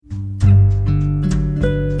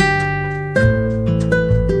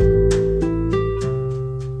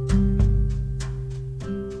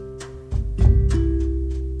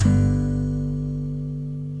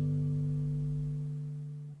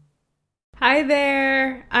Hi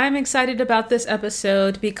there. I'm excited about this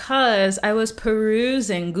episode because I was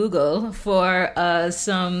perusing Google for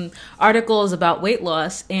some articles about weight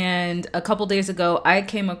loss, and a couple days ago I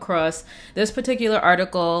came across this particular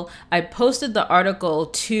article. I posted the article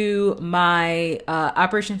to my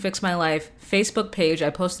Operation Fix My Life Facebook page.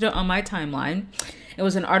 I posted it on my timeline. It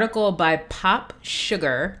was an article by Pop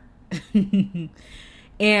Sugar.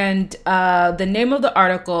 And the name of the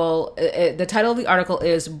article, the title of the article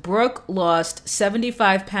is Brooke Lost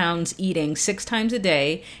 75 Pounds Eating 6 Times a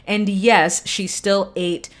Day. And yes, she still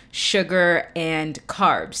ate sugar and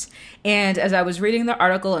carbs. And as I was reading the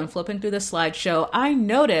article and flipping through the slideshow, I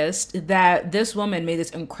noticed that this woman made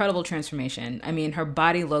this incredible transformation. I mean, her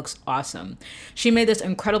body looks awesome. She made this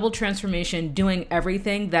incredible transformation doing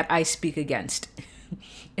everything that I speak against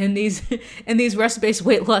in these rest-based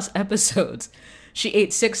weight loss episodes. She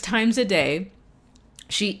ate 6 times a day.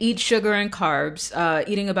 She eats sugar and carbs,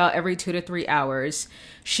 eating about every 2 to 3 hours.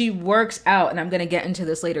 She works out, and I'm going to get into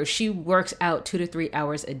this later. She works out 2 to 3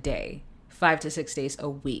 hours a day, 5 to 6 days a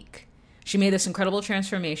week. She made this incredible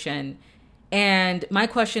transformation. And my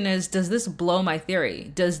question is, does this blow my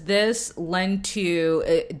theory? Does this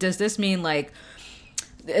mean like,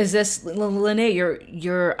 is this, Lene,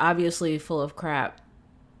 you're obviously full of crap.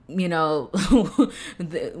 You know,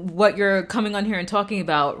 what you're coming on here and talking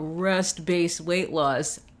about, rest-based weight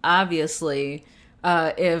loss, obviously,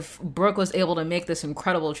 if Brooke was able to make this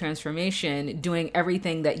incredible transformation doing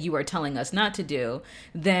everything that you are telling us not to do,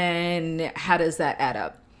 then how does that add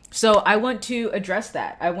up? So I want to address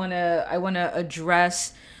that. I want to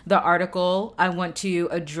address the article. I want to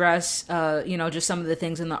address, just some of the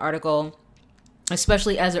things in the article,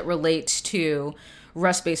 especially as it relates to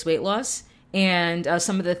rest-based weight loss. And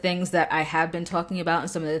some of the things that I have been talking about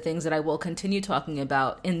and some of the things that I will continue talking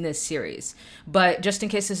about in this series. But just in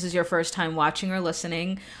case this is your first time watching or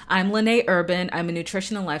listening, I'm Lene Urban. I'm a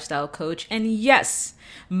nutrition and lifestyle coach. And yes,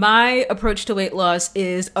 my approach to weight loss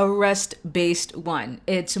is a rest-based one.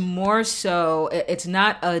 It's more so, it's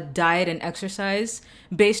not a diet and exercise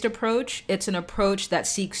based approach. It's an approach that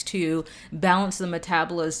seeks to balance the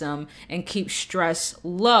metabolism and keep stress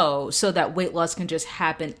low so that weight loss can just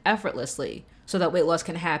happen effortlessly, so that weight loss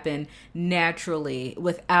can happen naturally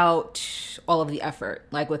without all of the effort,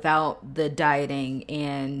 like without the dieting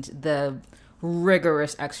and the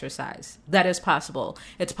rigorous exercise. That is possible.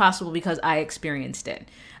 It's possible because I experienced it.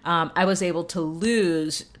 I was able to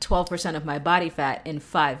lose 12% of my body fat in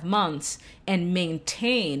 5 months and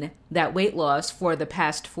maintain that weight loss for the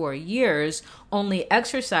past 4 years, only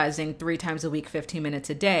exercising 3 times a week, 15 minutes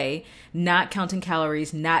a day, not counting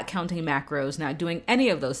calories, not counting macros, not doing any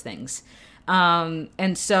of those things.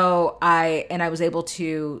 And so I was able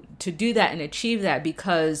to do that and achieve that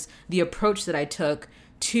because the approach that I took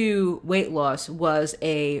to weight loss was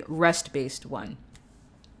a rest-based one.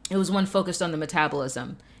 It was one focused on the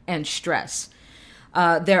metabolism and stress.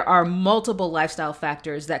 There are multiple lifestyle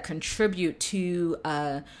factors that contribute to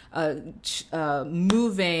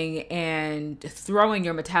moving and throwing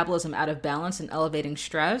your metabolism out of balance and elevating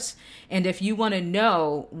stress. And if you want to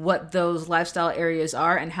know what those lifestyle areas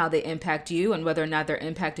are and how they impact you and whether or not they're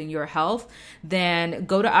impacting your health, then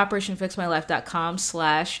go to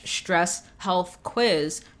operationfixmylife.com/stress health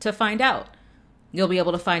quiz to find out. You'll be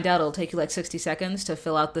able to find out. It'll take you like 60 seconds to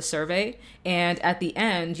fill out the survey. And at the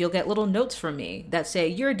end, you'll get little notes from me that say,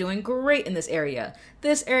 you're doing great in this area.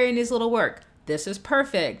 This area needs a little work. This is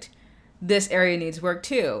perfect. This area needs work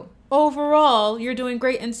too. Overall, you're doing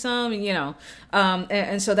great in some,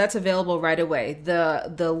 and so that's available right away.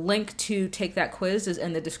 The link to take that quiz is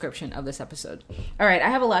in the description of this episode. All right, I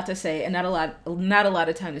have a lot to say and not a lot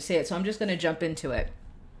of time to say it. So I'm just going to jump into it.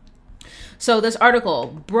 So this article,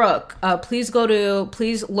 Brooke, please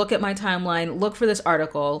look at my timeline, look for this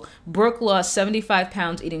article. Brooke lost 75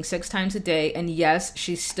 pounds eating 6 times a day. And yes,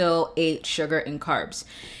 she still ate sugar and carbs.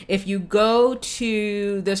 If you go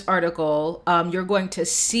to this article, you're going to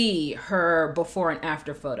see her before and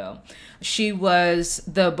after photo. She was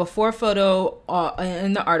the before photo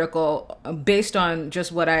in the article, based on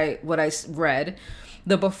just what I read.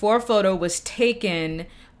 The before photo was taken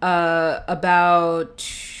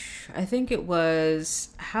about, I think it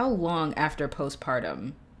was, how long after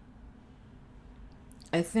postpartum?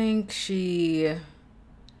 I think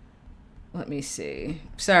let me see.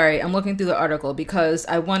 Sorry, I'm looking through the article because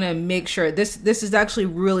I want to make sure this is actually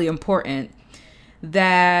really important.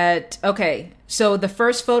 Okay, so the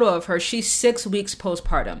first photo of her, she's 6 weeks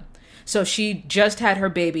postpartum. So she just had her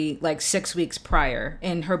baby like 6 weeks prior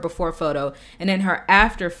in her before photo. And in her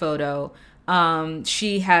after photo,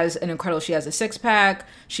 she has a 6-pack.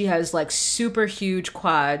 She has like super huge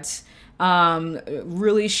quads.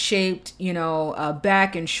 really shaped,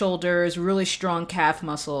 back and shoulders, really strong calf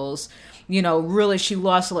muscles. Really, she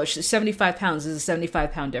lost a lot. 75 pounds is a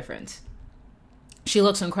 75-pound difference. She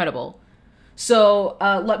looks incredible. So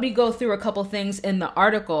let me go through a couple things in the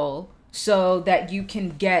article so that you can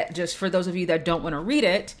get, just for those of you that don't want to read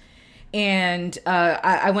it, and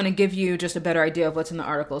I want to give you just a better idea of what's in the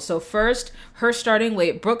article. So first, Brooke's starting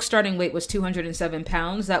weight was 207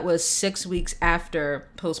 pounds. That was 6 weeks after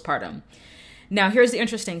postpartum. Now, here's the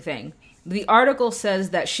interesting thing. The article says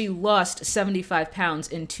that she lost 75 pounds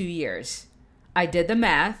in 2 years. I did the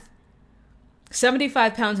math.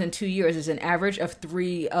 75 pounds in 2 years is an average of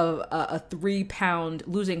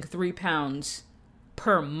losing 3 pounds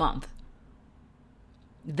per month.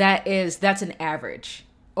 That's an average.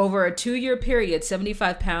 Over a 2-year period,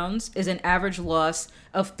 75 pounds is an average loss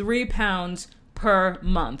of 3 pounds per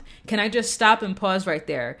month. Can I just stop and pause right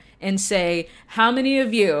there and say, how many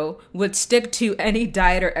of you would stick to any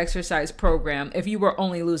diet or exercise program if you were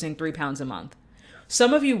only losing 3 pounds a month?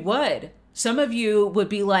 Some of you would. Some of you would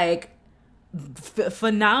be like,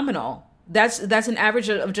 phenomenal. That's an average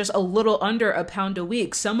of just a little under a pound a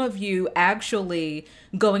week. Some of you actually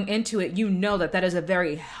going into it, that is a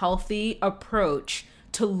very healthy approach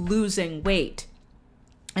to losing weight.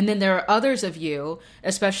 And then there are others of you,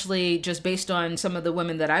 especially just based on some of the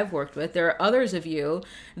women that I've worked with, there are others of you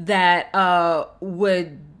that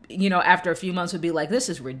would, after a few months would be like, this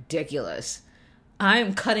is ridiculous.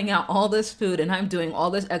 I'm cutting out all this food and I'm doing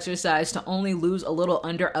all this exercise to only lose a little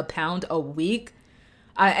under a pound a week.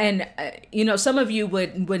 Some of you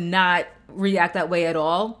would not react that way at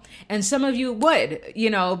all. And some of you would,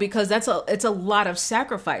 because it's a lot of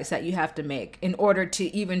sacrifice that you have to make in order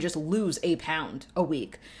to even just lose a pound a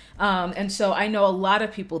week. And so I know a lot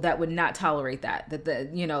of people that would not tolerate that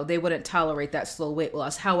they wouldn't tolerate that slow weight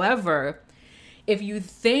loss. However, if you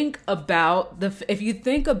think about the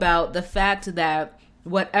fact that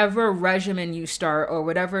whatever regimen you start or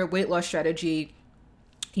whatever weight loss strategy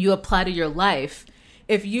you apply to your life,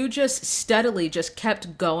 if you just steadily just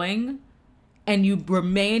kept going and you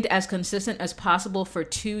remained as consistent as possible for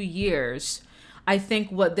 2 years, I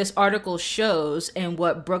think what this article shows and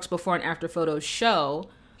what Brooke's before and after photos show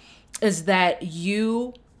is that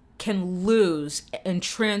you can lose and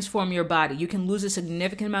transform your body. You can lose a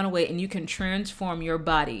significant amount of weight and you can transform your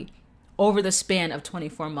body over the span of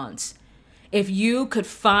 24 months. If you could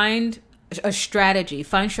find strategies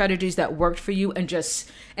that worked for you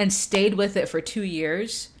and stayed with it for 2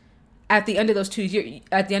 years, at the end of the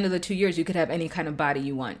 2 years, you could have any kind of body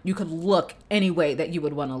you want. You could look any way that you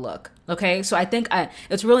would want to look. Okay. So I think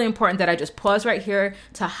it's really important that I just pause right here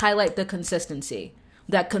to highlight the consistency.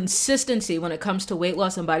 That consistency when it comes to weight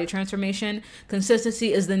loss and body transformation,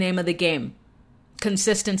 consistency is the name of the game.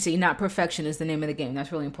 Consistency, not perfection, is the name of the game.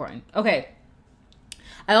 That's really important. Okay.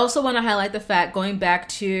 I also want to highlight the fact, going back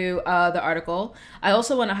to the article, I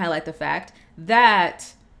also want to highlight the fact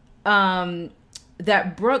that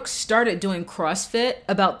that Brooke started doing CrossFit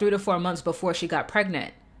about 3 to 4 months before she got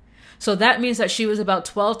pregnant. So that means that she was about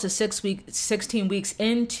 12 to 16 weeks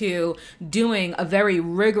into doing a very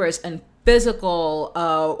rigorous and physical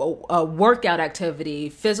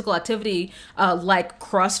physical activity like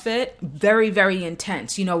CrossFit, very, very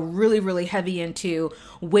intense, really, really heavy into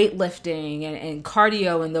weightlifting and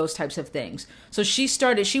cardio and those types of things. So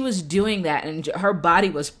she was doing that and her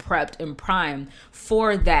body was prepped and primed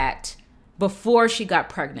for that before she got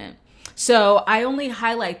pregnant. So I only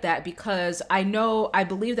highlight that because I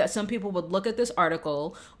believe that some people would look at this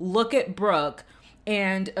article, look at Brooke,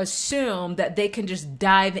 and assume that they can just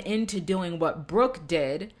dive into doing what Brooke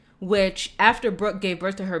did, which after Brooke gave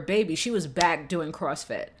birth to her baby, she was back doing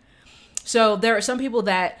CrossFit. So there are some people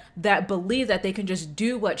that believe that they can just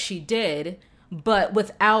do what she did, but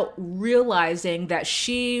without realizing that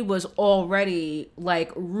she was already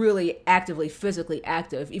like really actively, physically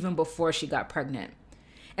active even before she got pregnant.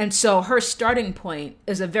 And so her starting point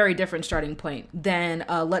is a very different starting point than,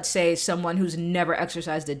 let's say, someone who's never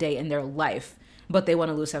exercised a day in their life, but they want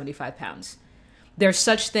to lose 75 pounds. There's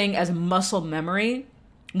such thing as muscle memory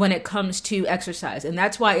when it comes to exercise. And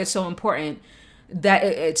that's why it's so important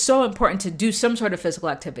to do some sort of physical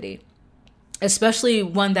activity, especially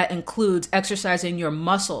one that includes exercising your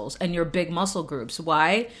muscles and your big muscle groups.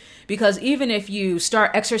 Why? Because even if you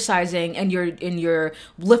start exercising and you're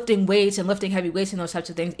lifting weights and lifting heavy weights and those types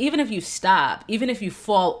of things, even if you stop, even if you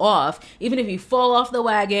fall off the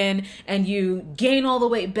wagon and you gain all the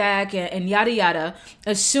weight back and yada yada,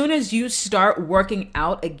 as soon as you start working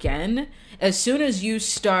out again, as soon as you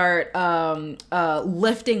start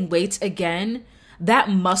lifting weights again, that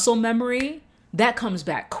muscle memory, that comes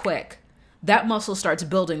back quick. that muscle starts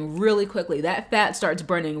building really quickly. That fat starts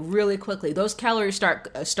burning really quickly. Those calories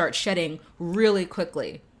start shedding really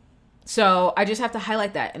quickly. So I just have to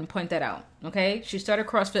highlight that and point that out. Okay, she started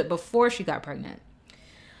CrossFit before she got pregnant.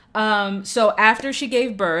 So after she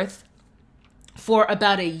gave birth, for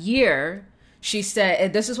about a year, she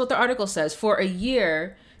said, this is what the article says, for a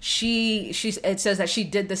year, it says that she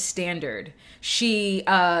did the standard. She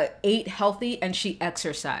ate healthy and she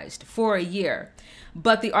exercised for a year.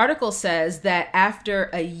 But the article says that after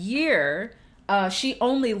a year, she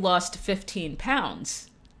only lost 15 pounds.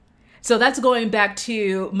 So that's going back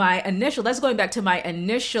to my initial,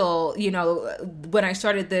 when I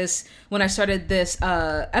started this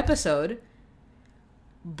episode.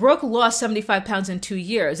 Brooke lost 75 pounds in 2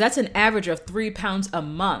 years. That's an average of 3 pounds a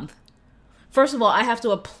month. First of all, I have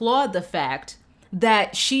to applaud the fact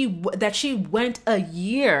that she went a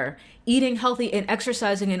year eating healthy and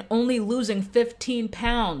exercising and only losing 15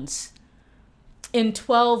 pounds in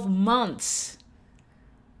 12 months.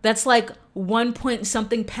 That's like 1 point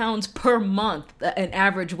something pounds per month, an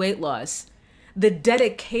average weight loss. The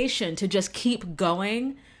dedication to just keep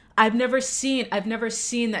going. I've never seen that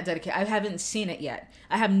dedication. I haven't seen it yet.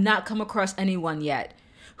 I have not come across anyone yet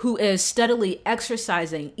who is steadily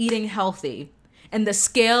exercising, eating healthy, and the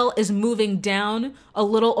scale is moving down a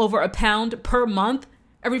little over a pound per month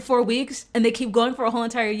every 4 weeks, and they keep going for a whole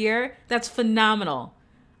entire year. That's phenomenal.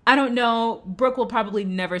 I don't know. Brooke will probably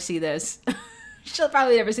never see this. She'll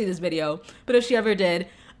probably never see this video. But if she ever did,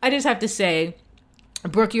 I just have to say,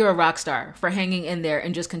 Brooke, you're a rock star for hanging in there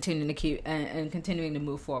and just continuing to keep and continuing to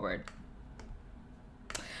move forward.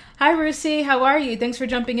 Hi, Rusi. How are you? Thanks for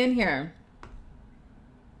jumping in here.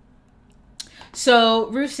 So,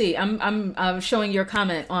 Rusi, I'm showing your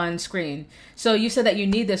comment on screen. So you said that you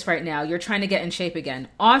need this right now. You're trying to get in shape again.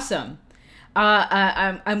 Awesome.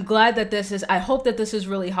 I'm glad that I hope that this is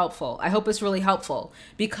really helpful. I hope it's really helpful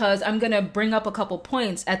because I'm going to bring up a couple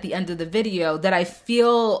points at the end of the video that I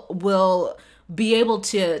feel will be able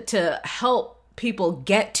to help people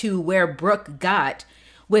get to where Brooke got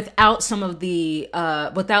without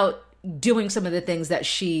without doing some of the things that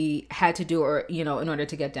she had to do in order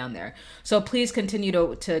to get down there. So please continue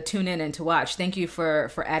to tune in and to watch. Thank you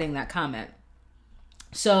for adding that comment.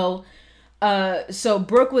 So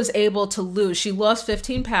Brooke was able to lose. She lost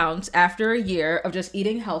 15 pounds after a year of just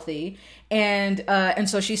eating healthy. And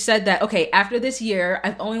so she said that, okay, after this year,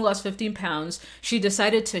 I've only lost 15 pounds. She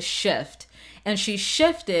decided to shift. And she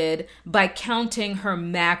shifted by counting her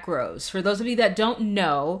macros. For those of you that don't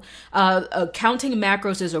know, counting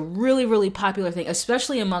macros is a really, really popular thing,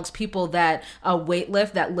 especially amongst people that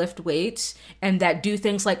weightlift, that lift weights, and that do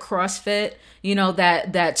things like CrossFit,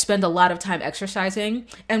 that spend a lot of time exercising.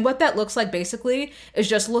 And what that looks like basically is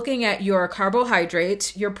just looking at your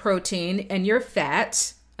carbohydrates, your protein, and your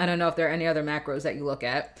fats. I don't know if there are any other macros that you look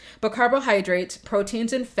at, but carbohydrates,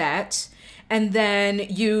 proteins, and fats. And then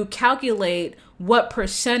you calculate what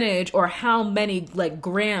percentage or how many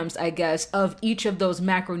grams, I guess, of each of those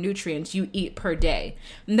macronutrients you eat per day.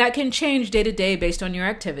 And that can change day to day based on your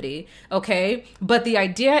activity, okay? But the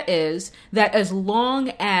idea is that as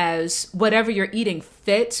long as whatever you're eating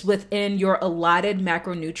fits within your allotted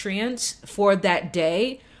macronutrients for that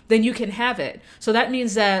day, then you can have it. So that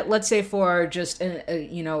means that, let's say for just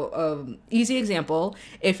easy example,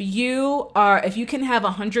 if you can have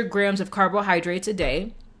 100 grams of carbohydrates a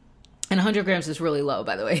day, and 100 grams is really low,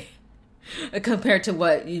 by the way, compared to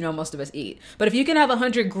what most of us eat. But if you can have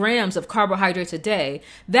 100 grams of carbohydrates a day,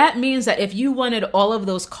 that means that if you wanted all of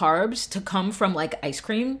those carbs to come from ice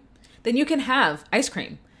cream, then you can have ice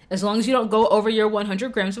cream. As long as you don't go over your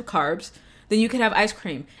 100 grams of carbs, then you can have ice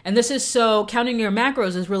cream. And this is so, counting your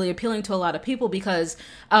macros is really appealing to a lot of people because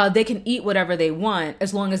they can eat whatever they want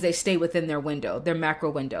as long as they stay within their window, their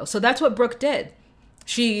macro window. So that's what Brooke did.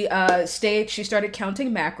 She started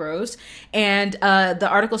counting macros, and the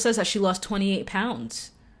article says that she lost 28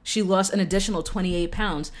 pounds. She lost an additional 28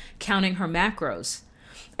 pounds counting her macros.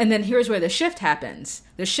 And then here's where the shift happens.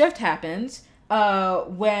 The shift happens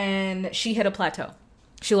when she hit a plateau.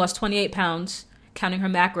 She lost 28 pounds counting her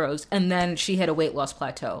macros, and then she hit a weight loss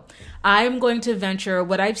plateau. I'm going to venture,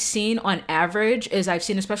 what I've seen on average is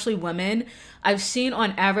especially women, I've seen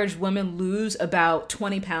on average women lose about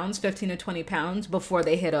 20 pounds, 15 to 20 pounds before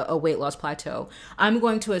they hit a weight loss plateau. I'm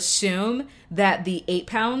going to assume that the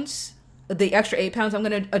extra 8 pounds, I'm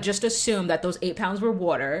going to just assume that those 8 pounds were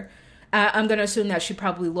water. I'm going to assume that she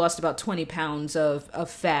probably lost about 20 pounds of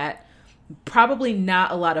fat. Probably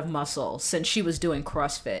not a lot of muscle since she was doing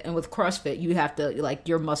CrossFit. And with CrossFit, you have to,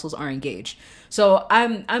 your muscles are engaged. So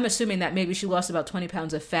I'm assuming that maybe she lost about 20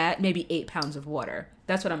 pounds of fat, maybe 8 pounds of water.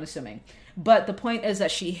 That's what I'm assuming. But the point is that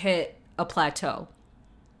she hit a plateau.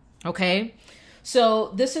 Okay.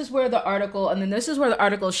 So this is where the article, and then this is where the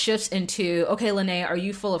article shifts into, okay, Lene, are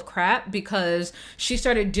you full of crap? Because she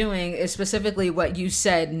started doing is specifically what you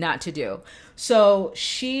said not to do. So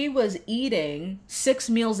she was eating 6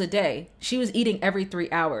 meals a day. She was eating every 3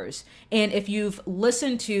 hours. And if you've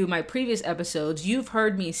listened to my previous episodes, you've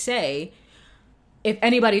heard me say, if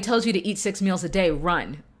anybody tells you to eat 6 meals a day,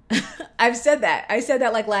 run. I've said that. I said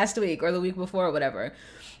that like last week or the week before or whatever.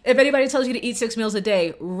 If anybody tells you to eat 6 meals a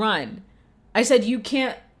day, run. I said you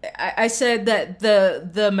can't. I said that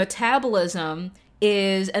the metabolism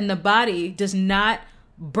is, and the body does not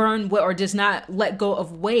burn or does not let go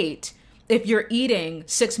of weight if you're eating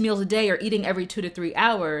 6 meals a day or eating every 2 to 3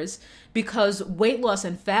 hours, because weight loss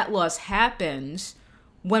and fat loss happens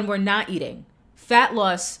when we're not eating. Fat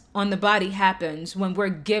loss on the body happens when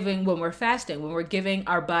we're fasting, when we're giving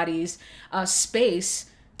our bodies space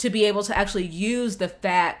to be able to actually use the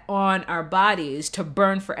fat on our bodies to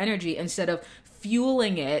burn for energy instead of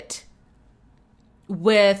fueling it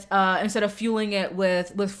with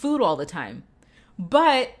food all the time.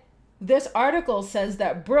 But this article says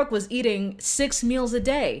that Brooke was eating 6 meals a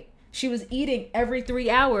day. She was eating every 3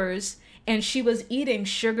 hours, and she was eating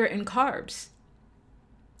sugar and carbs.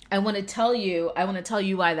 I want to tell you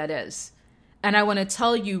why that is. And I want to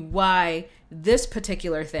tell you why this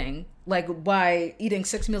particular thing, like why eating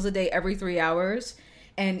 6 meals a day every 3 hours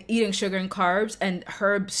and eating sugar and carbs and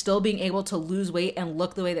her still being able to lose weight and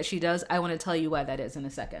look the way that she does, I want to tell you why that is in a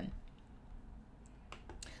second.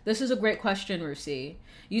 This is a great question, Rusi.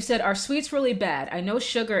 You said, are sweets really bad? I know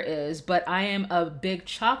sugar is, but I am a big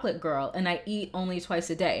chocolate girl and I eat only twice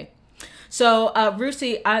a day. So,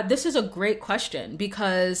 Rusi, this is a great question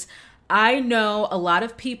because I know a lot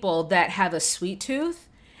of people that have a sweet tooth.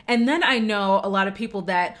 And then I know a lot of people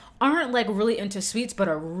that aren't like really into sweets, but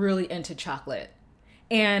are really into chocolate.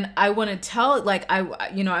 And I want to tell, like, I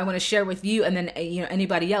want to share with you and then,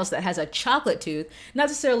 anybody else that has a chocolate tooth, not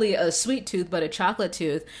necessarily a sweet tooth, but a chocolate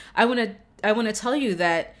tooth. I want to tell you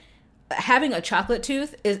that having a chocolate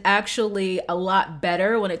tooth is actually a lot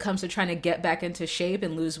better when it comes to trying to get back into shape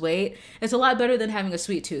and lose weight. It's a lot better than having a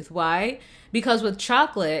sweet tooth. Why? Because with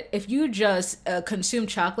chocolate, if you just consume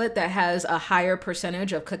chocolate that has a higher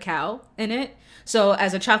percentage of cacao in it, so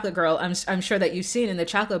as a chocolate girl, I'm sure that you've seen in the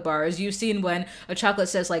chocolate bars, you've seen when a chocolate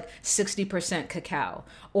says like 60% cacao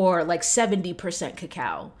or like 70%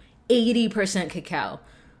 cacao, 80% cacao.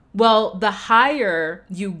 Well, the higher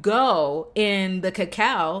you go in the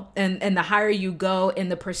cacao and the higher you go in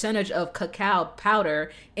the percentage of cacao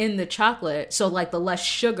powder in the chocolate, so like the less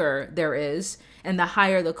sugar there is and the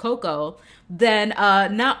higher the cocoa, then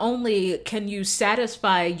not only can you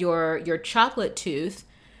satisfy your chocolate tooth,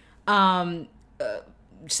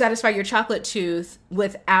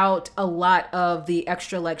 without a lot of the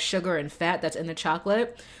extra like sugar and fat that's in the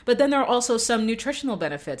chocolate, but then there are also some nutritional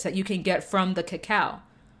benefits that you can get from the cacao.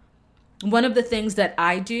 One of the things that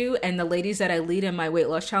I do, and the ladies that I lead in my weight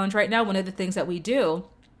loss challenge right now, one of the things that we do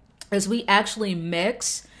is we actually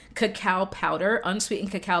mix cacao powder,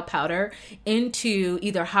 unsweetened cacao powder, into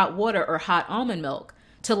either hot water or hot almond milk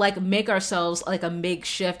to like make ourselves like a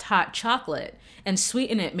makeshift hot chocolate and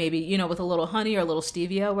sweeten it maybe, with a little honey or a little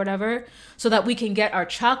stevia or whatever, so that we can get our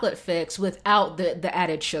chocolate fix without the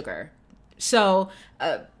added sugar. So,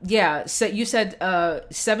 so you said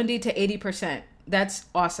 70 to 80%. That's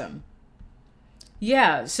awesome.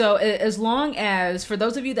 Yeah, so as long as, for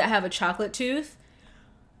those of you that have a chocolate tooth,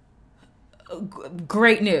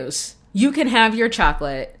 great news. You can have your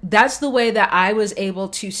chocolate. That's the way that I was able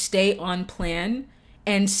to stay on plan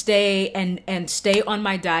and stay on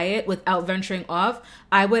my diet without venturing off.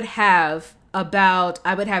 I would have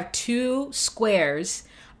 2 squares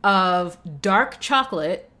of dark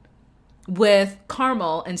chocolate with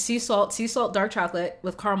caramel and sea salt dark chocolate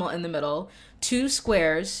with caramel in the middle, 2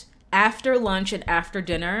 squares after lunch and after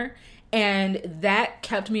dinner, and that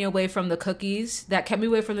kept me away from the cookies. That kept me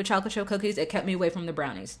away from the chocolate chip cookies. It kept me away from the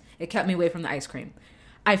brownies. It kept me away from the ice cream.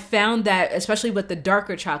 I found that, especially with the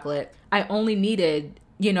darker chocolate, I only needed,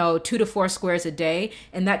 2 to 4 squares a day,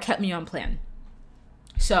 and that kept me on plan.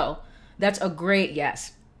 So that's a great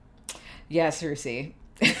yes. Yes, Rusi.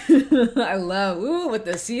 I love, with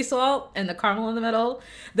the sea salt and the caramel in the middle.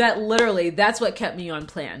 That's what kept me on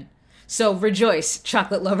plan. So rejoice,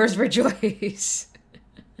 chocolate lovers, rejoice.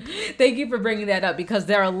 Thank you for bringing that up, because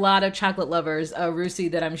there are a lot of chocolate lovers,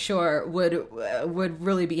 Rusi, that I'm sure would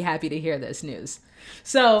really be happy to hear this news.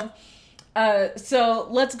 So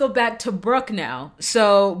let's go back to Brooke now.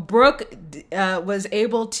 So Brooke was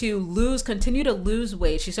able to continue to lose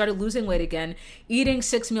weight. She started losing weight again, eating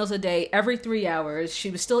 6 meals a day every 3 hours.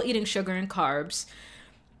 She was still eating sugar and carbs.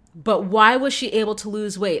 But why was she able to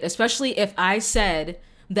lose weight? Especially if I said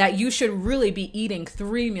that you should really be eating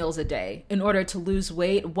 3 meals a day in order to lose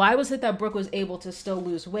weight. Why was it that Brooke was able to still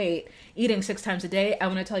lose weight eating 6 times a day? I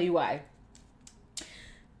want to tell you why.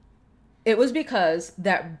 It was because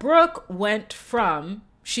that Brooke went from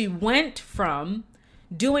doing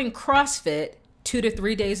CrossFit 2 to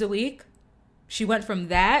 3 days a week. She went from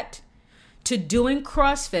that to doing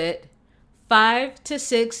CrossFit 5 to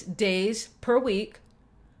 6 days per week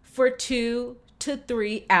for 2 to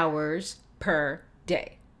 3 hours per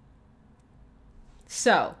day.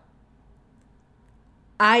 So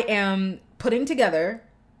I am putting together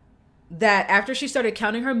that after she started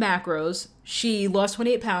counting her macros, she lost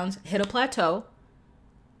 28 pounds, hit a plateau.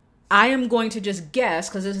 I am going to just guess,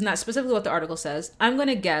 because this is not specifically what the article says, I'm going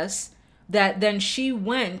to guess that then she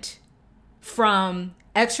went from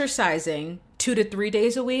exercising 2 to 3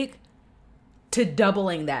 days a week to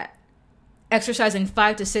doubling that. Exercising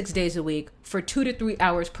 5 to 6 days a week for 2 to 3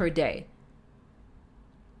 hours per day.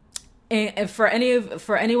 And for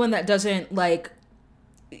anyone that doesn't like,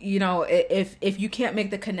 you know, if you can't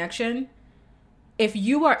make the connection, if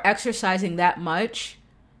you are exercising that much,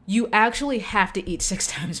 you actually have to eat 6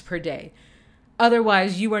 times per day.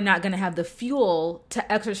 Otherwise, you are not going to have the fuel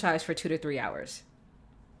to exercise for 2 to 3 hours.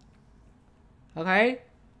 Okay?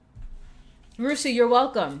 Rusi, you're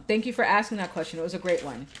welcome. Thank you for asking that question. It was a great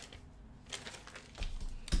one.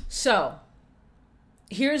 So,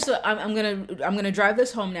 I'm gonna drive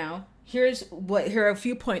this home now. Here are a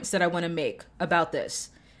few points that I want to make about this.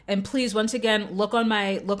 And please, once again, look on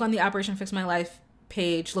the Operation Fix My Life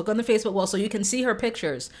page, look on the Facebook wall so you can see her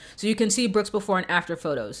pictures. So you can see Brooke's before and after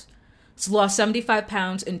photos. She's lost 75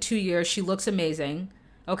 pounds in 2 years. She looks amazing.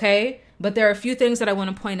 Okay? But there are a few things that I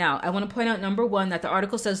want to point out. I want to point out, number one, that the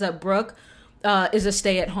article says that Brooke is a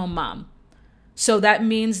stay-at-home mom. So that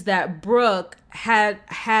means that Brooke had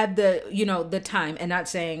the, you know, the time, and not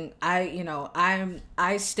saying I've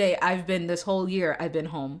been this whole year, I've been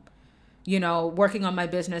home, you know, working on my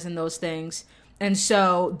business and those things. And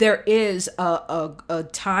so there is a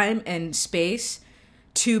time and space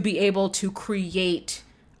to be able to create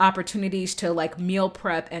opportunities to like meal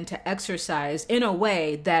prep and to exercise in a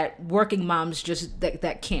way that working moms just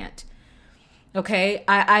that can't. Okay,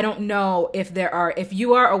 I don't know if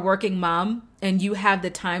you are a working mom and you have the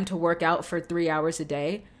time to work out for 3 hours a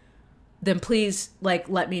day, then please like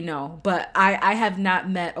let me know. But I have not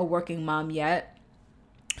met a working mom yet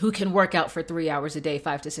who can work out for 3 hours a day,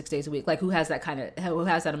 5 to 6 days a week, like who has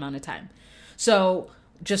that amount of time. So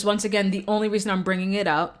just once again, the only reason I'm bringing it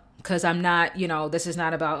up, because I'm not, you know, this is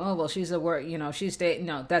not about, oh, well, she's a work, you know,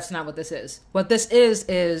 no, that's not what this is. What this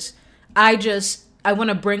is I want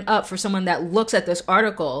to bring up for someone that looks at this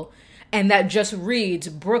article and that just reads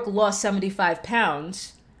Brooke lost 75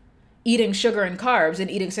 pounds eating sugar and carbs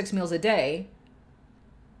and eating 6 meals a day.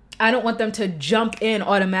 I don't want them to jump in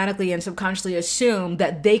automatically and subconsciously assume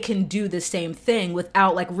that they can do the same thing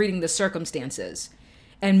without like reading the circumstances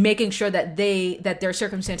and making sure that their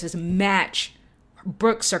circumstances match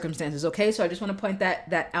Brooke's circumstances. Okay. So I just want to point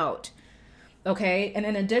that out. Okay. And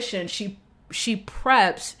in addition, she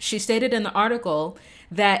stated in the article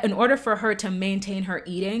that in order for her to maintain her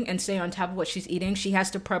eating and stay on top of what she's eating, she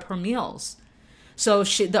has to prep her meals. So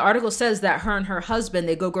the article says that her and her husband,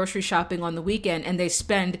 they go grocery shopping on the weekend and they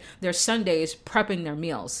spend their Sundays prepping their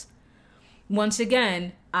meals. Once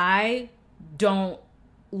again, I don't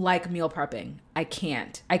like meal prepping. I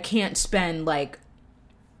can't spend like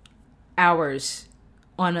hours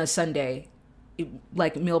on a Sunday,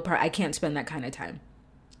 like meal prep. I can't spend that kind of time.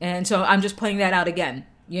 And so I'm just pointing that out again,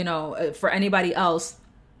 you know, for anybody else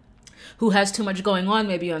who has too much going on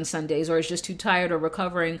maybe on Sundays or is just too tired or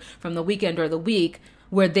recovering from the weekend or the week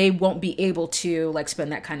where they won't be able to like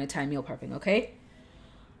spend that kind of time meal prepping. Okay.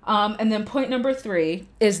 And then point number 3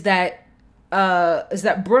 is that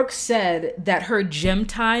Brooke said that her gym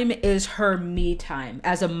time is her me time.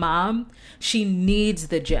 As a mom, she needs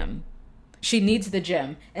the gym.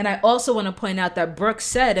 And I also want to point out that Brooke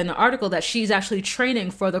said in the article that she's actually training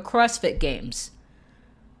for the CrossFit Games.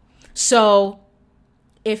 So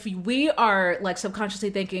if we are like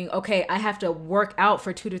subconsciously thinking, okay, I have to work out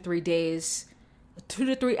for 2 to 3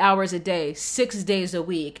 hours a day, 6 days a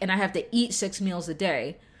week, and I have to eat 6 meals a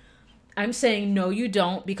day, I'm saying no, you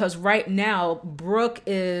don't, because right now Brooke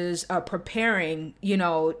is preparing, you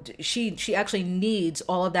know, she actually needs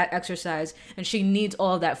all of that exercise and she needs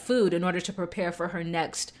all of that food in order to prepare for her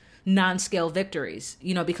next non-scale victories,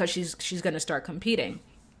 you know, because she's going to start competing.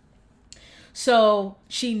 So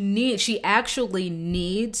she actually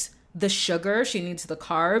needs the sugar, she needs the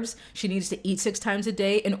carbs, she needs to eat 6 times a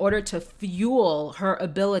day in order to fuel her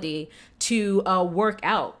ability to work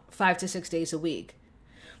out 5 to 6 days a week.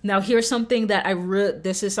 Now, here's something that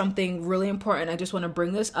this is something really important. I just want to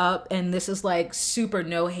bring this up, and this is like super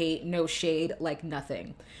no hate, no shade, like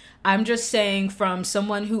nothing. I'm just saying, from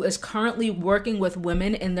someone who is currently working with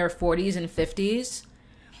women in their 40s and 50s,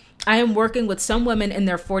 I am working with some women in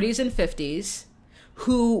their 40s and 50s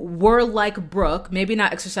who were like Brooke, maybe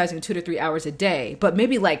not exercising 2 to 3 hours a day, but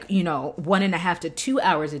maybe like, 1.5 to 2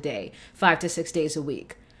 hours a day, 5 to 6 days a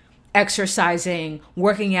week. Exercising,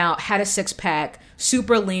 working out, had a 6-pack,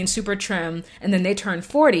 super lean, super trim, and then they turn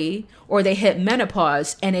 40 or they hit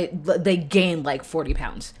menopause and they gained like 40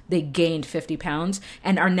 pounds. They gained 50 pounds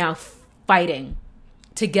and are now fighting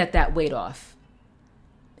to get that weight off.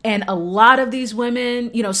 And a lot of these women,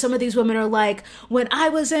 some of these women are like, when I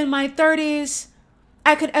was in my 30s,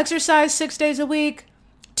 I could exercise 6 days a week,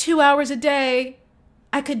 2 hours a day.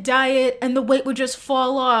 I could diet and the weight would just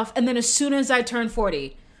fall off. And then as soon as I turned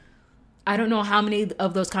 40, I don't know how many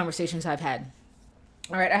of those conversations I've had.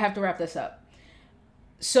 All right, I have to wrap this up.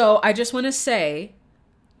 So I just want to say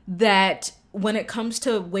that when it comes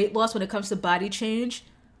to weight loss, when it comes to body change,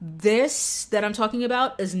 this that I'm talking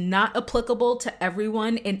about is not applicable to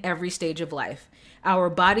everyone in every stage of life. Our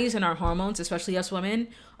bodies and our hormones, especially us women,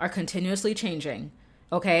 are continuously changing.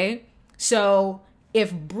 Okay? So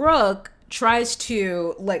if Brooke tries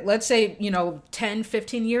to, like, let's say, 10,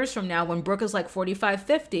 15 years from now, when Brooke is like 45,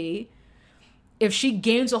 50, if she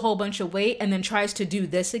gains a whole bunch of weight and then tries to do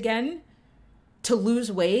this again to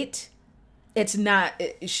lose weight, it's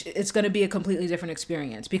going to be a completely different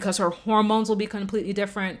experience because her hormones will be completely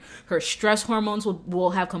different. Her stress hormones will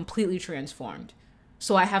have completely transformed.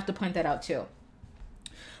 So I have to point that out too.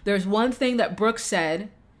 There's one thing that Brooke said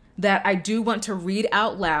that I do want to read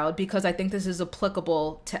out loud because I think this is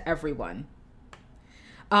applicable to everyone.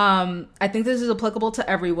 I think this is applicable to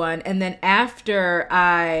everyone. And then after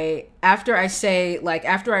I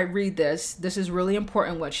read this is really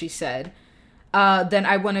important what she said. Then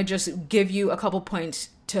I want to just give you a couple points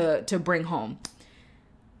to bring home.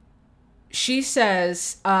 She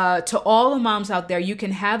says, to all the moms out there, you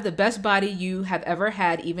can have the best body you have ever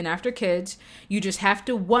had, even after kids. You just have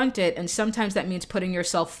to want it. And sometimes that means putting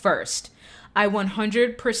yourself first. I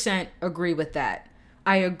 100% agree with that.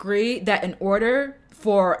 I agree that in order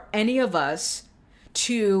for any of us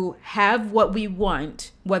to have what we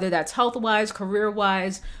want, whether that's health-wise,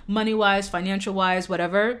 career-wise, money-wise, financial-wise,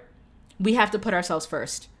 whatever, we have to put ourselves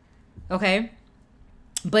first. Okay?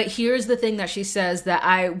 But here's the thing that she says that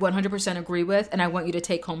I 100% agree with, and I want you to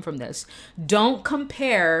take home from this. Don't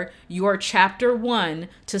compare your chapter 1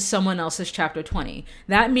 to someone else's chapter 20.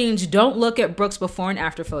 That means don't look at Brooke's before and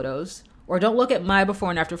after photos, or don't look at my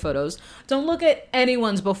before and after photos. Don't look at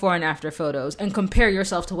anyone's before and after photos and compare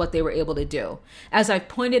yourself to what they were able to do. As I've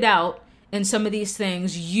pointed out in some of these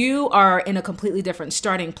things, you are in a completely different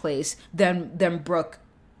starting place than Brooke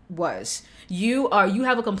was. You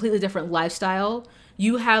have a completely different lifestyle.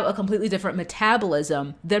 You have a completely different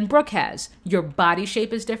metabolism than Brooke has. Your body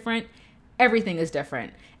shape is different. Everything is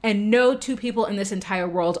different. And no two people in this entire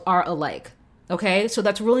world are alike. Okay? So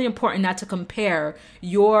that's really important not to compare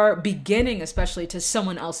your beginning, especially, to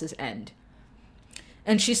someone else's end.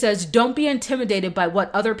 And she says, don't be intimidated by what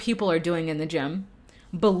other people are doing in the gym.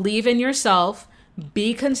 Believe in yourself.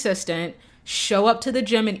 Be consistent. Show up to the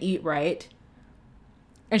gym and eat right.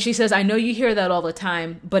 And she says, I know you hear that all the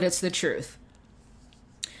time, but it's the truth.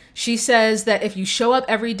 She says that if you show up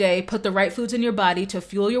every day, put the right foods in your body to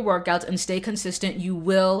fuel your workouts and stay consistent, you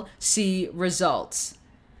will see results.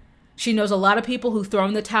 She knows a lot of people who throw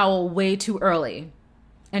in the towel way too early.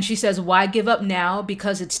 And she says, why give up now?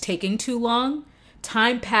 Because it's taking too long.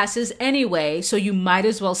 Time passes anyway, so you might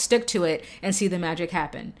as well stick to it and see the magic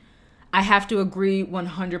happen. I have to agree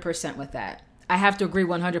 100% with that. I have to agree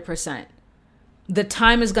 100%. The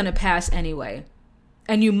time is going to pass anyway.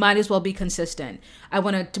 And you might as well be consistent. I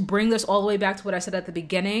want to bring this all the way back to what I said at the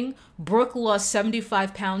beginning. Brooke lost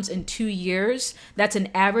 75 pounds in 2 years. That's an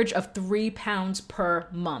average of 3 pounds per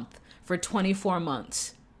month for 24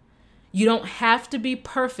 months. You don't have to be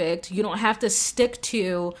perfect. You don't have to stick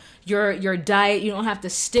to your diet. You don't have to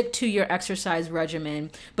stick to your exercise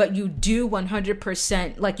regimen. But you do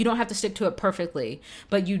 100%, like, you don't have to stick to it perfectly.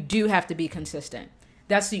 But you do have to be consistent.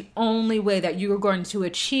 That's the only way that you're going to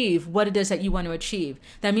achieve what it is that you want to achieve.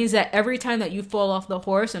 That means that every time that you fall off the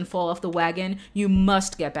horse and fall off the wagon, you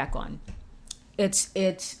must get back on. It's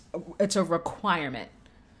a requirement.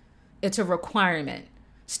 It's a requirement.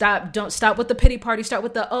 Don't stop with the pity party. Start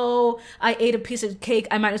with I ate a piece of cake.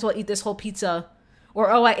 I might as well eat this whole pizza.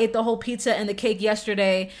 Or, oh, I ate the whole pizza and the cake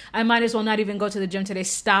yesterday, I might as well not even go to the gym today.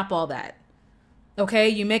 Stop all that. Okay?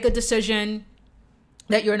 You make a decision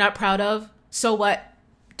that you're not proud of. So what?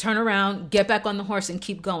 Turn around, get back on the horse and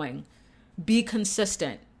keep going. Be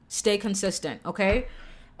consistent. Stay consistent. Okay?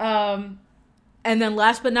 And then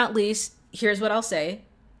last but not least, here's what I'll say.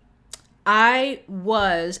 I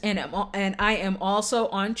was and I am also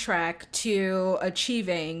on track to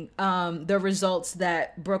achieving the results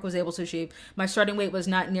that Brooke was able to achieve. My starting weight was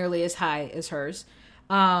not nearly as high as hers.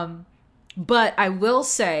 But I will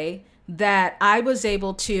say that I was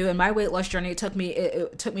able to, in my weight loss journey, it took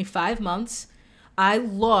me 5 months. I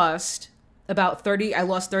lost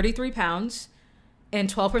 33 pounds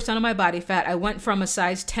and 12% of my body fat. I went from a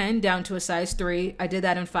size 10 down to a size 3. I did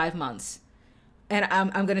that in 5 months. And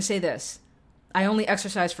I'm going to say this. I only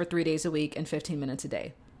exercise for 3 days a week and 15 minutes a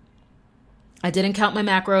day. I didn't count my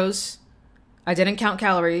macros. I didn't count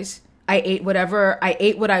calories. I ate what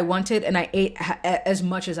I wanted, and I ate as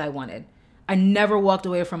much as I wanted. I never walked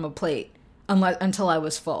away from a plate until I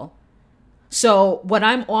was full. So what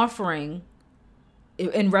I'm offering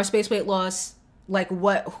in rest-based weight loss, like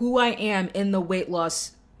who I am in the weight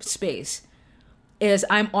loss space, is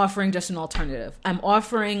I'm offering just an alternative. I'm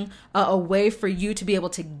offering a way for you to be able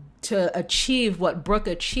to achieve what Brooke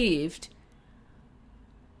achieved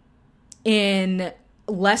in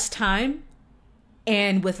less time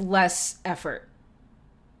and with less effort.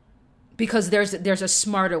 Because there's a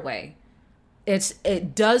smarter way.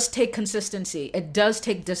 It does take consistency. It does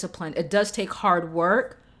take discipline. It does take hard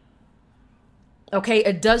work. Okay,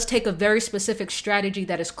 it does take a very specific strategy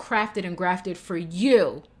that is crafted and grafted for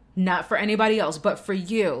you, not for anybody else, but for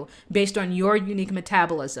you, based on your unique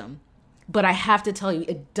metabolism. But I have to tell you,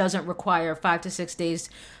 it doesn't require 5 to 6 days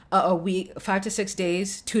a week, 5 to 6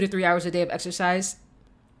 days, 2 to 3 hours a day of exercise.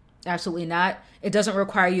 Absolutely not. It doesn't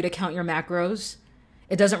require you to count your macros.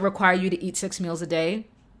 It doesn't require you to eat 6 meals a day.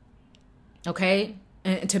 Okay?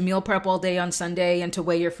 And to meal prep all day on Sunday and to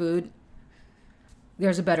weigh your food.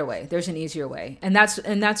 There's a better way. There's an easier way. And that's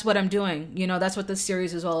what I'm doing. You know, that's what this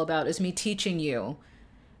series is all about, is me teaching you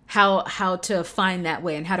how to find that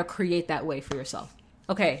way and how to create that way for yourself.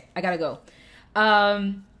 Okay, I gotta go.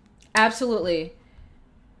 Absolutely.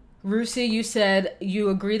 Rusi, you said you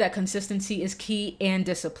agree that consistency is key and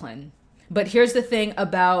discipline. But here's the thing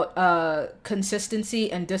about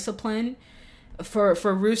consistency and discipline. For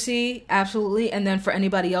Rusi, absolutely. And then for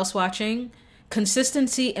anybody else watching,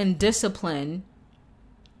 consistency and discipline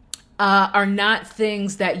are not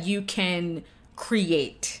things that you can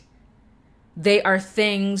create. They are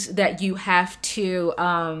things that you have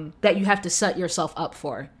to set yourself up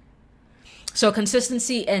for. So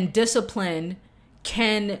consistency and discipline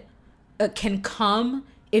can come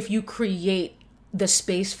if you create the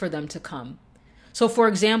space for them to come. So for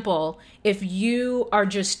example, if you are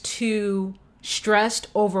just too stressed,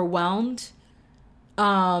 overwhelmed,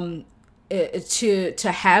 to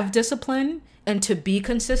have discipline and to be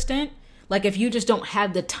consistent, like if you just don't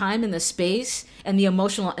have the time and the space and the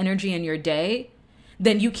emotional energy in your day,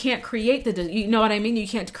 then you can't create you know what I mean? You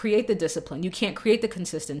can't create the discipline. You can't create the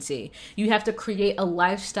consistency. You have to create a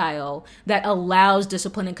lifestyle that allows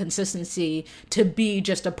discipline and consistency to be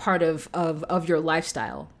just a part of your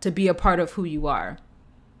lifestyle, to be a part of who you are.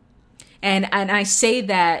 And I say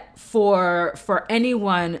that for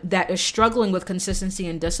anyone that is struggling with consistency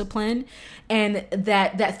and discipline, and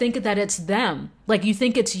that think that it's them. Like you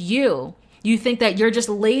think it's you. You think that you're just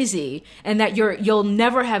lazy and that you'll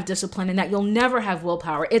never have discipline and that you'll never have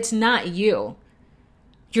willpower. It's not you.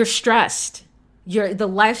 You're stressed. The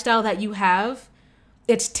lifestyle that you have,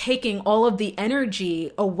 it's taking all of the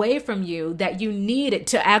energy away from you that you need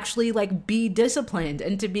to actually like be disciplined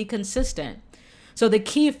and to be consistent. So the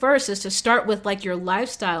key first is to start with like your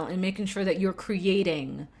lifestyle and making sure that you're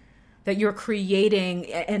creating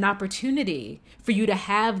an opportunity for you to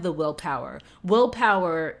have the willpower.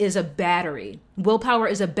 Willpower is a battery. Willpower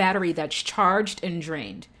is a battery that's charged and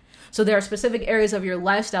drained. So there are specific areas of your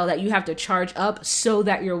lifestyle that you have to charge up so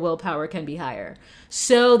that your willpower can be higher,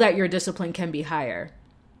 so that your discipline can be higher.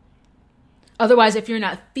 Otherwise, if you're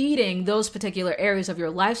not feeding those particular areas of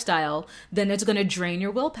your lifestyle, then it's going to drain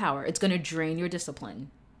your willpower. It's going to drain your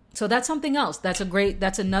discipline. So that's something else. That's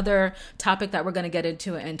another topic that we're going to get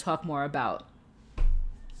into and talk more about.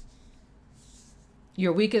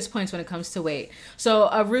 Your weakest points when it comes to weight. So,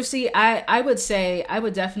 Rusi, I would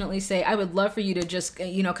definitely say, I would love for you to just,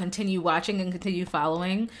 continue watching and continue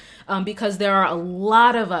following, because there are a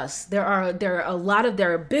lot of us. There are a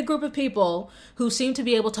big group of people who seem to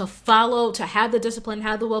be able to follow, to have the discipline,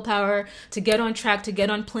 have the willpower, to get on track, to get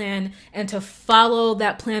on plan, and to follow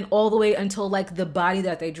that plan all the way until like the body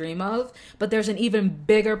that they dream of. But there's an even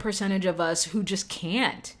bigger percentage of us who just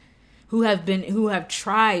can't. Who are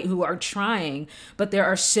trying, but there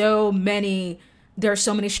are so many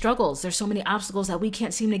struggles. There's so many obstacles that we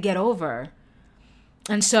can't seem to get over.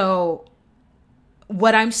 And so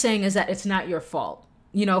what I'm saying is that it's not your fault.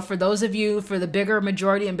 For those of you, for the bigger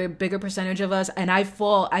majority and bigger percentage of us, and I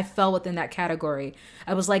fell within that category.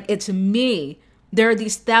 I was like, it's me. There are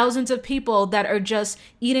these thousands of people that are just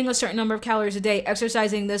eating a certain number of calories a day,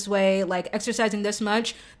 exercising this way, like exercising this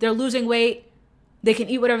much. They're losing weight. They can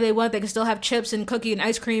eat whatever they want. They can still have chips and cookie and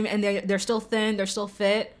ice cream, and they're still thin. They're still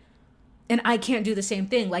fit. And I can't do the same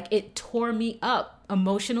thing. Like, it tore me up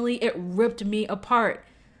emotionally. It ripped me apart.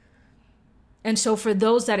 And so for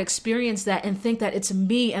those that experience that and think that it's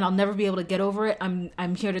me and I'll never be able to get over it,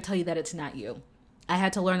 I'm here to tell you that it's not you. I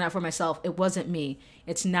had to learn that for myself. It wasn't me.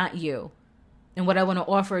 It's not you. And what I want to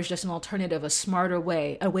offer is just an alternative, a smarter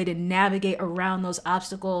way, a way to navigate around those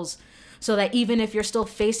obstacles, so that even if you're still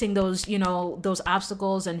facing those, those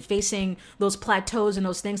obstacles and facing those plateaus and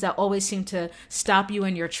those things that always seem to stop you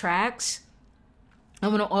in your tracks, I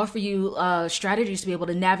want to offer you strategies to be able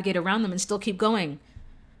to navigate around them and still keep going.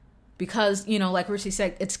 Because, like Rusi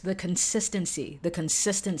said, it's the consistency. The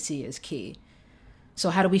consistency is key.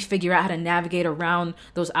 So how do we figure out how to navigate around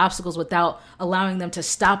those obstacles without allowing them to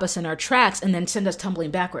stop us in our tracks and then send us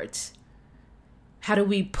tumbling backwards? How do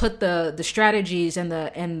we put the strategies and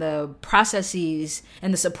the processes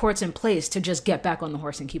and the supports in place to just get back on the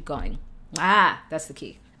horse and keep going? That's the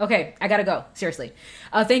key. Okay, I gotta go. Seriously.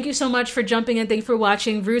 Thank you so much for jumping in. Thank you for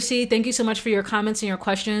watching. Rusi, thank you so much for your comments and your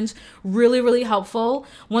questions. Really, really helpful.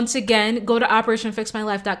 Once again, go to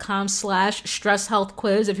operationfixmylife.com/stress health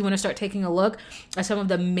quiz if you want to start taking a look at some of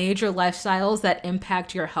the major lifestyles that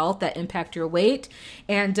impact your health, that impact your weight.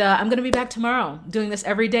 And I'm going to be back tomorrow doing this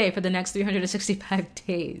every day for the next 365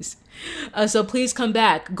 days. So please come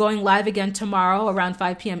back. Going live again tomorrow around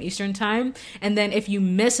 5 p.m. Eastern time. And then if you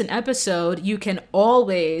miss an episode, you can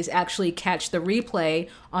always actually catch the replay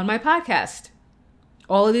on my podcast.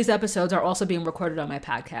 All of these episodes are also being recorded on my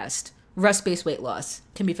podcast. Rest-Based Weight Loss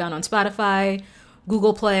can be found on Spotify,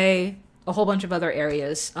 Google Play, a whole bunch of other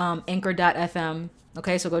areas. Anchor.fm.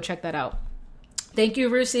 Okay, so go check that out. Thank you,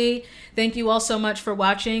 Rusi. Thank you all so much for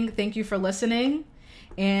watching. Thank you for listening.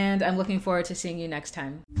 And I'm looking forward to seeing you next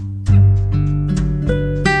time.